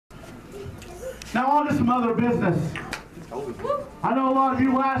Now on to some other business. I know a lot of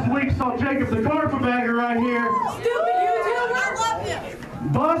you last week saw Jacob the Carpetbagger right here. Stupid YouTuber, I love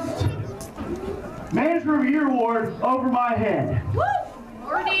him. Bust Manager of the Year award over my head. Woo!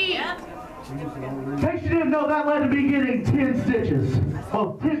 Morty. In case you didn't know, that led to me getting 10 stitches.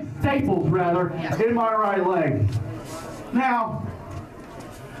 Well, 10 staples rather, in my right leg. Now,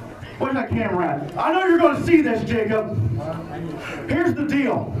 where's that camera at? I know you're going to see this, Jacob. Here's the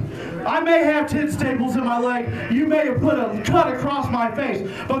deal. I may have 10 staples in my leg. You may have put a cut across my face.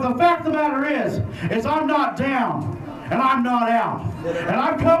 But the fact of the matter is I'm not down. And I'm not out. And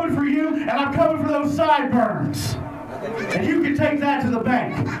I'm coming for you, and I'm coming for those sideburns. And you can take that to the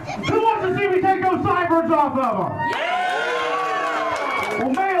bank. Who wants to see me take those sideburns off of them? Yeah! Well,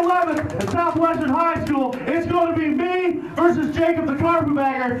 May 11th at Southwestern High School, it's going to be me versus Jacob the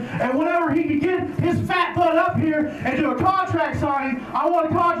Carpetbagger. And whenever he can get his fat butt up here and do a contract signing, I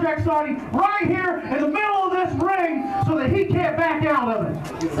want a contract signing right here in the middle of this ring so that he can't back out of it.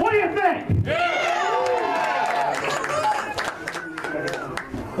 What do you think? Yeah!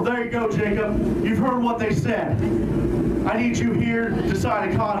 Well, there you go, Jacob. You've heard what they said. I need you here to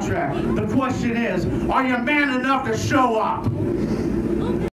sign a contract. The question is, are you man enough to show up?